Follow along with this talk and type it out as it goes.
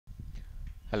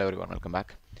Hello everyone, welcome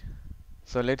back.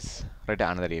 So let's write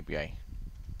another API.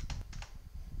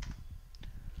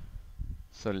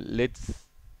 So let's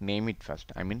name it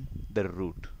first. I mean the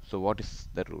root. So what is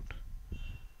the root?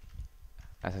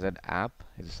 As I said, app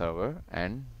is a server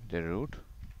and the root.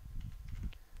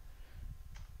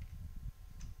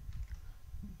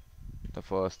 The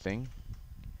first thing,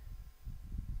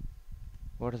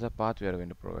 what is the path we are going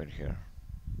to provide here?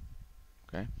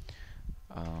 Okay,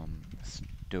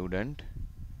 student,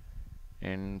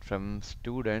 and from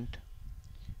student,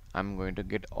 I'm going to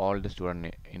get all the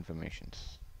student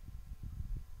informations.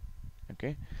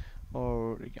 Okay,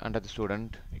 or under the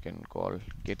student, you can call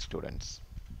get students,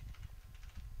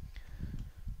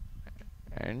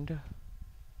 and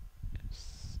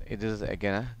it is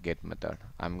again a get method.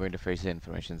 I'm going to fetch the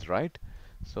informations, right?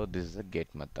 So this is a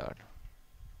get method.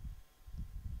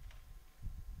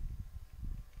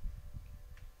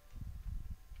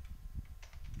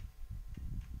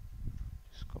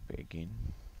 Just copy again.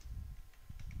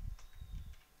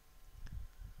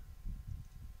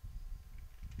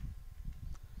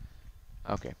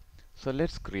 Okay, so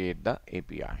let's create the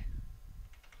API.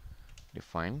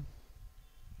 Define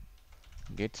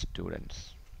get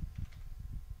students.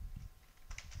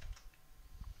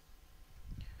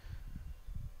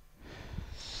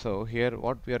 So here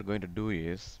what we are going to do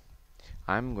is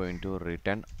I'm going to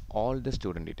return all the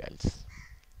student details.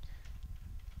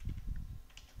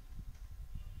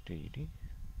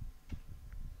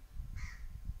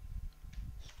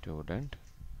 Student,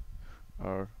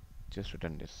 or just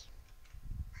return this.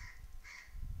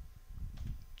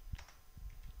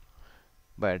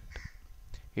 But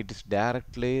it is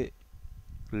directly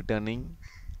returning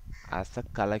as a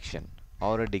collection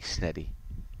or a dictionary.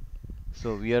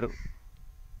 So we are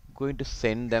going to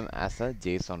send them as a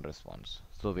JSON response.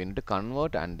 So we need to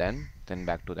convert and then send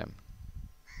back to them.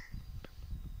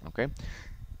 Okay.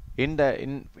 In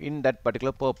that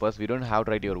particular purpose, we don't have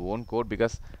to write your own code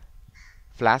because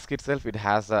Flask itself it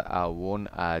has a own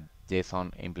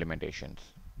JSON implementations.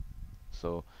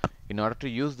 So in order to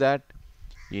use that,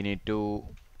 you need to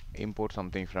import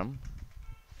something from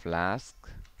Flask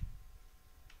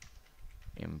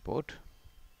import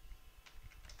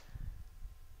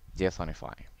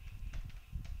JSONify.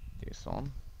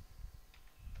 JSON.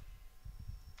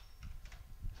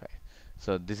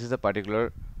 So this is a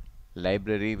particular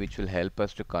library which will help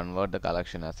us to convert the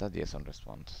collection as a JSON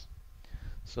response.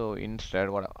 So instead,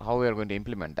 how we are going to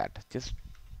implement that? Just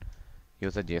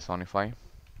use a JSONify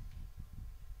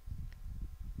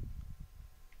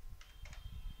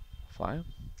file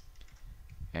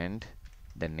and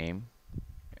the name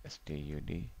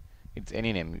stud. It's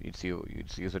any name. It's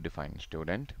user defined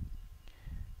student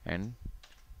and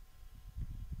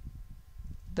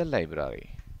the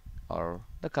library or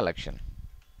the collection.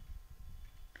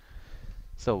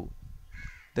 So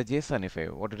the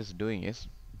JSONify, what it is doing is,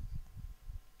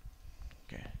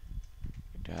 okay,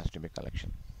 it has to be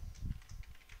collection.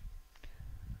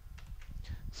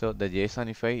 So the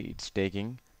JSONify, it's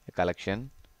taking a collection.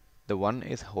 The one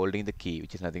is holding the key,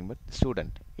 which is nothing but the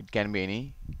student. It can be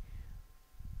any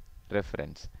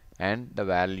reference, and the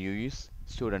value is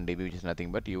student DB, which is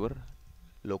nothing but your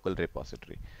local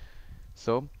repository.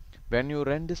 So when you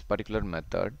run this particular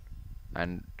method,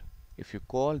 and if you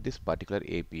call this particular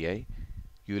API,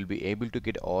 you will be able to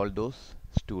get all those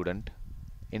student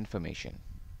information.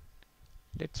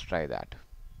 Let's try that.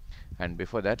 And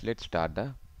before that, let's start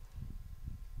the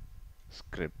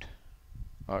script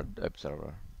or the web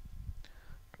server.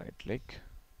 Right click.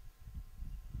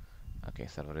 Okay,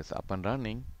 server is up and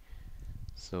running.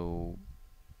 So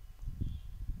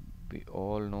we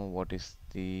all know what is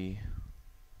the,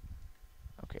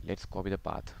 okay, let's copy the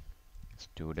path,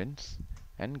 students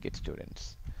and get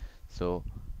students. So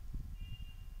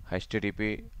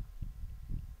HTTP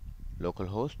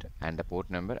localhost and the port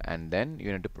number, and then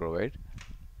you need to provide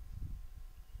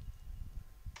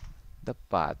the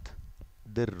path,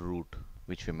 the root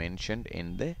which we mentioned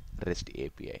in the REST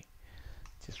API.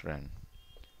 Just run.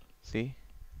 See,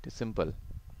 it is simple.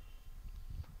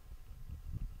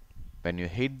 When you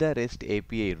hit the REST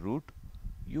API root,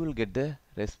 you will get the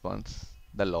response,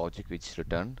 the logic which is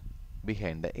returned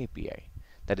behind the API.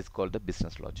 That is called the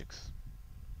business logics.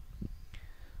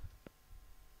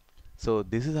 So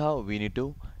this is how we need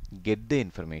to get the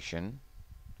information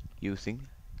using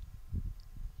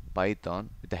Python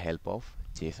with the help of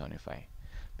JSONify.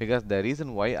 Because the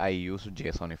reason why I use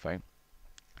JSONify,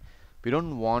 we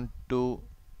don't want to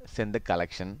send the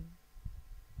collection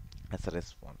as a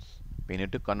response. We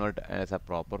need to convert as a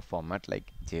proper format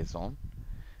like JSON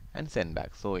and send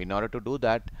back. So in order to do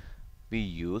that, we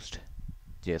used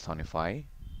JSONify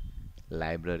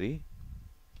library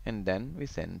and then we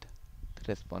send the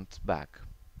response back.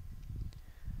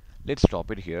 Let's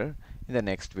stop it here. In the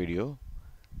next video,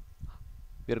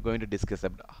 we are going to discuss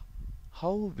about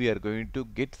how we are going to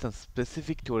get some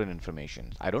specific student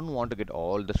information. I don't want to get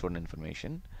all the student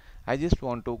information. I just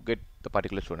want to get the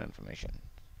particular student information.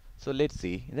 So let's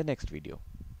see in the next video.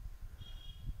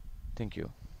 Thank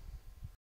you.